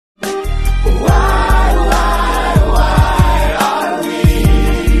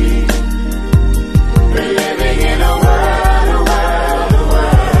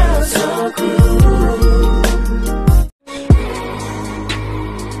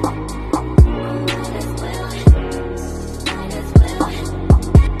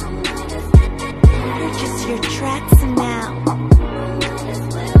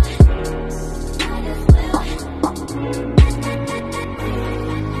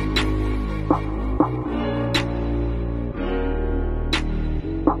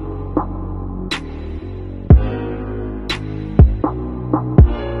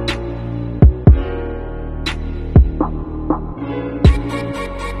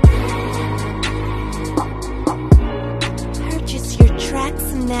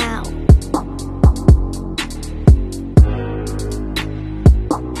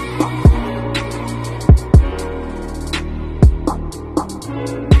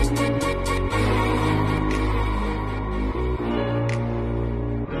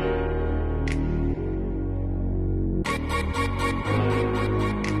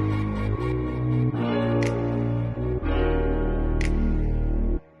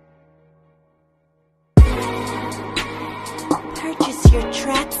Purchase your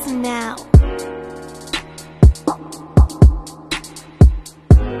tracks now.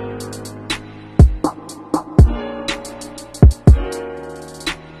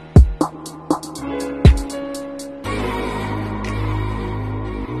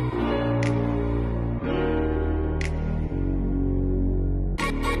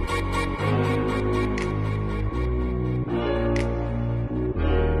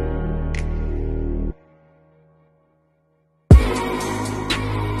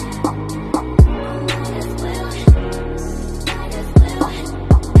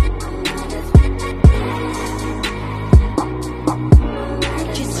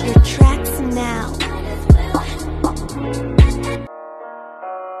 Purchase your tracks now.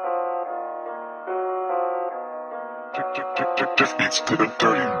 This beats to the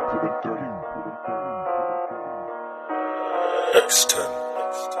dirty. X10.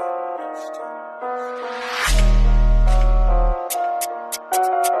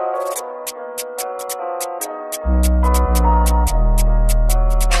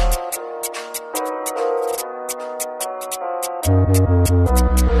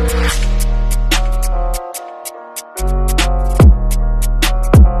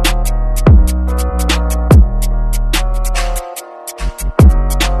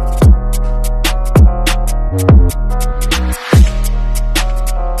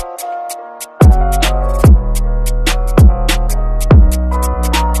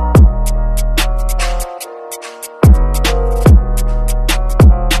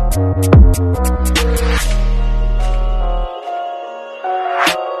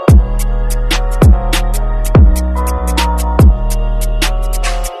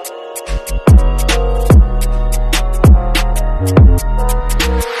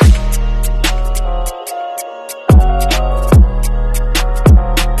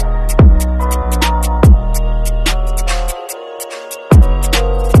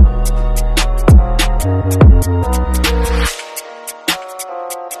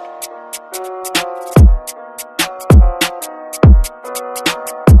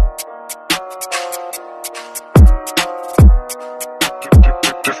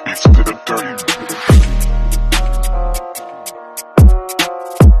 This beats to the dirty.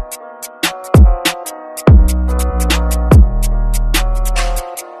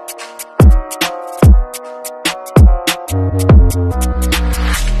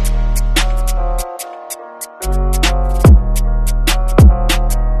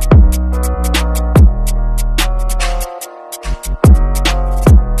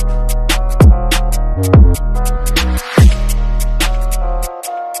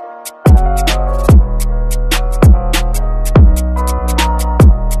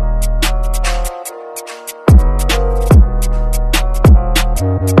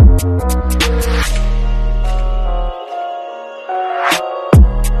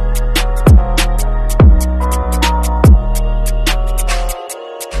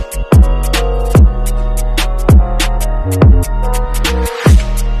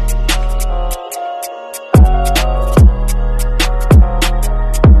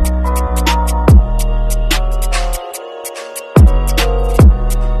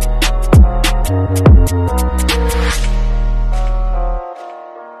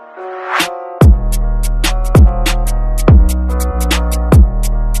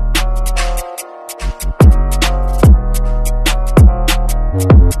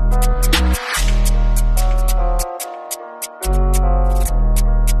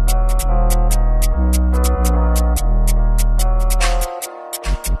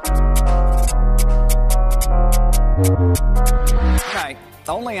 Tonight,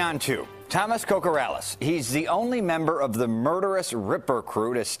 only on two. Thomas Cocorales. He's the only member of the murderous Ripper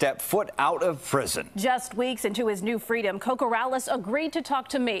crew to step foot out of prison. Just weeks into his new freedom, Cocorales agreed to talk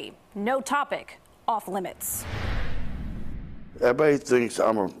to me. No topic off limits. Everybody thinks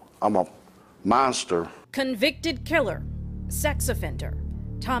I'm a monster. Convicted killer, sex offender,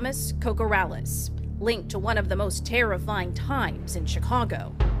 Thomas Cocorales, linked to one of the most terrifying times in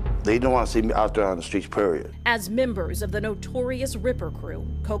Chicago. They don't want to see me out there on the streets, period. As members of the notorious Ripper crew,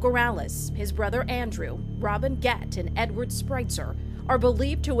 Cocorales, his brother Andrew, Robin Gett, and Edward Spreitzer are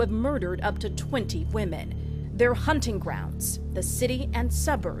believed to have murdered up to 20 women. Their hunting grounds, the city and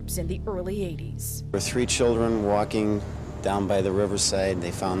suburbs in the early 80s. There were 3 children walking down by the riverside.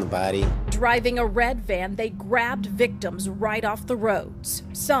 They found the body. Driving a red van, they grabbed victims right off the roads,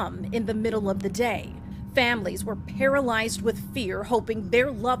 some in the middle of the day. Families were paralyzed with fear, hoping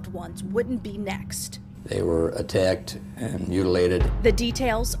their loved ones wouldn't be next. They were attacked and mutilated. The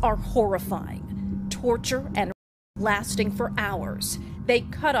details are horrifying. Torture and lasting for hours. They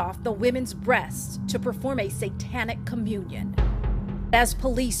cut off the women's breasts to perform a satanic communion. As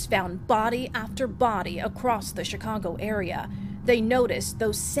police found body after body across the Chicago area, they noticed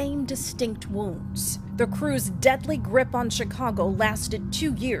those same distinct wounds. The crew's deadly grip on Chicago lasted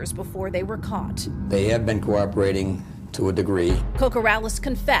 2 years before they were caught. They have been cooperating to a degree. Cocorales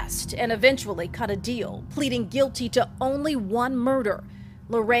confessed and eventually cut a deal, pleading guilty to only one murder,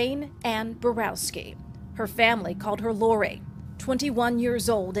 Lorraine Ann Borowski. Her family called her Lori, 21 years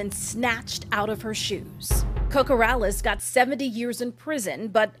old and snatched out of her shoes. Cocorales got 70 years in prison,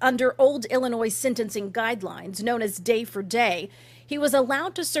 but under old Illinois sentencing guidelines known as day for day, he was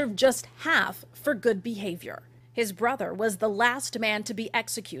allowed to serve just half for good behavior. His brother was the last man to be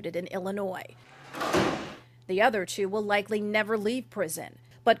executed in Illinois. The other two will likely never leave prison,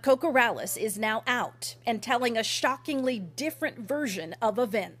 but Cocorales is now out and telling a shockingly different version of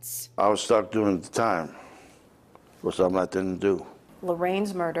events. I was stuck doing the time for something I didn't do.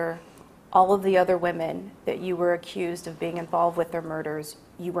 Lorraine's murder, all of the other women that you were accused of being involved with their murders,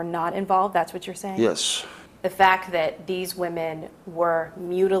 you were not involved? That's what you're saying? Yes. The fact that these women were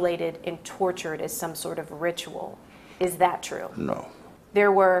mutilated and tortured as some sort of ritual, is that true? No.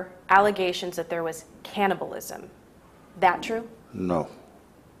 There were allegations that there was cannibalism. That true? No.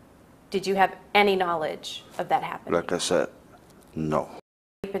 Did you have any knowledge of that happening? Like I said, no.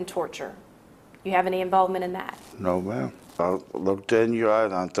 Rape and torture. You have any involvement in that? No, ma'am. I looked in your eyes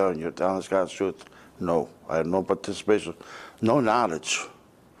and I'm telling you, the honest God's truth. No. I had no participation, no knowledge.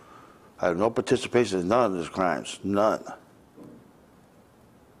 I have no participation in none of these crimes. None.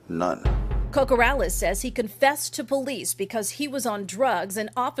 None. Cocorales says he confessed to police because he was on drugs and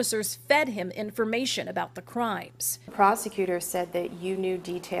officers fed him information about the crimes. The prosecutor said that you knew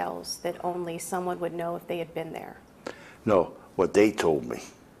details that only someone would know if they had been there. No, what they told me.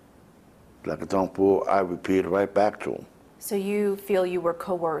 Like a dumb fool, I repeated right back to them. So you feel you were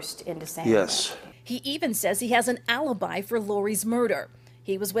coerced into saying that? Yes. He even says he has an alibi for Lori's murder.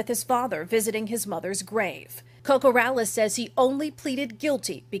 He was with his father visiting his mother's grave. Cocorales says he only pleaded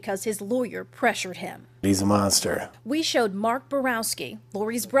guilty because his lawyer pressured him. He's a monster. We showed Mark Borowski,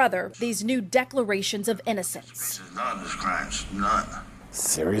 Lori's brother, these new declarations of innocence. None of these crimes. None.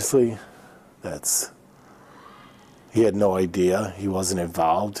 Seriously? He had no idea. He wasn't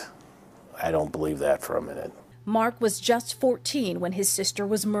involved. I don't believe that for a minute. Mark was just 14 when his sister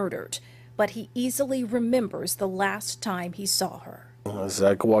was murdered, but he easily remembers the last time he saw her. So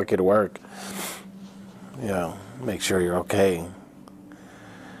I could walk you to work, make sure you're okay.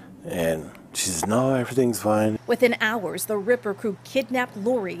 And she says, no, everything's fine. Within hours, the Ripper crew kidnapped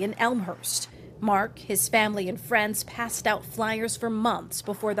Lori in Elmhurst. Mark, his family, and friends passed out flyers for months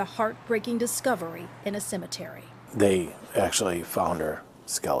before the heartbreaking discovery in a cemetery. They actually found her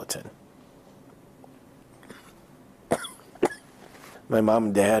skeleton. My mom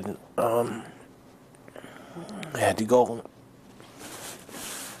and dad had to go.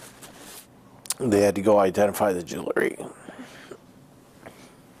 They had to go identify the jewelry.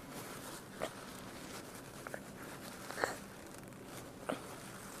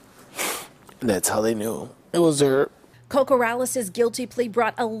 And that's how they knew it was her. Cocorales' guilty plea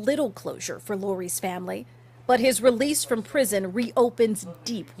brought a little closure for Lori's family, but his release from prison reopens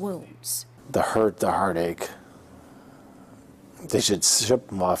deep wounds. The hurt, the heartache. They should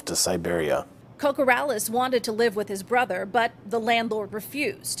ship him off to Siberia. Cocorales wanted to live with his brother, but the landlord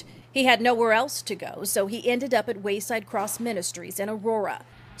refused. He had nowhere else to go, so he ended up at Wayside Cross Ministries in Aurora,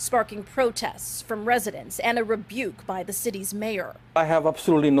 sparking protests from residents and a rebuke by the city's mayor. I have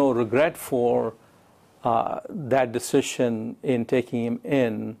absolutely no regret for that decision in taking him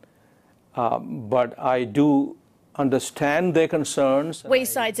in, but I do understand their concerns.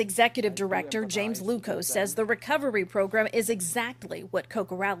 Wayside's executive director, James Luco, says the recovery program is exactly what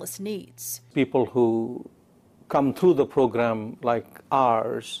Cocorales needs. People who come through the program like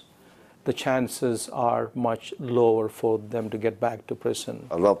ours, the chances are much lower for them to get back to prison.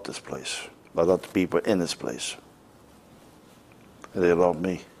 I love this place. I love the people in this place. They love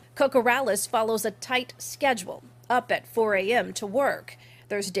me. Cocorales follows a tight schedule, up at 4 a.m. to work.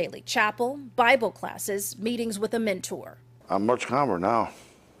 There's daily chapel, Bible classes, meetings with a mentor. I'm much calmer now.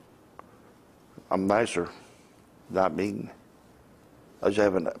 I'm nicer, not mean. I just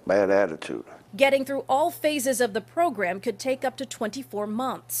have a bad attitude. Getting through all phases of the program could take up to 24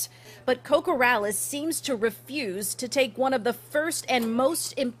 months. But Cocorales seems to refuse to take one of the first and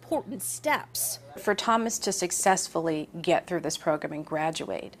most important steps. For Thomas to successfully get through this program and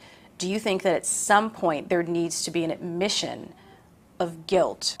graduate, do you think that at some point there needs to be an admission of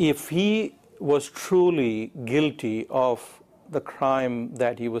guilt? If he was truly guilty of the crime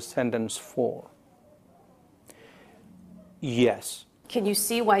that he was sentenced for, yes. Can you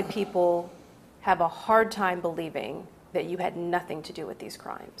see why people have a hard time believing that you had nothing to do with these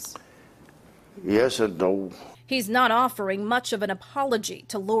crimes? Yes and no. He's not offering much of an apology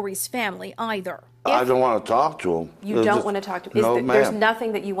to Lori's family either. I don't want to talk to him. You don't want to talk to him? No, There's ma'am.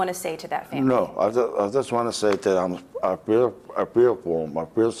 nothing that you want to say to that family? No, I just want to say that I feel for him. I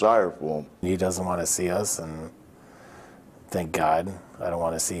feel sorry for him. He doesn't want to see us, and thank God I don't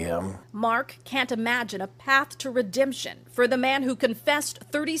want to see him. Mark can't imagine a path to redemption for the man who confessed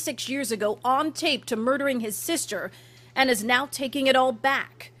 36 years ago on tape to murdering his sister and is now taking it all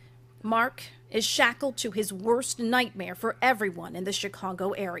back. Mark is shackled to his worst nightmare for everyone in the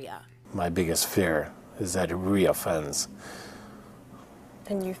Chicago area. My biggest fear is that he reoffends.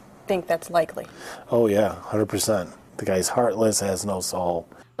 And you think that's likely? Oh yeah, 100%. The guy's heartless, has no soul.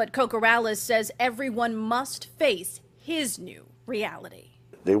 But Cocorales says everyone must face his new reality.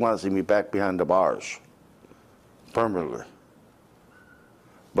 They want to see me back behind the bars, permanently.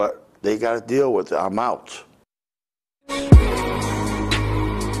 But they got to deal with it. I'm out.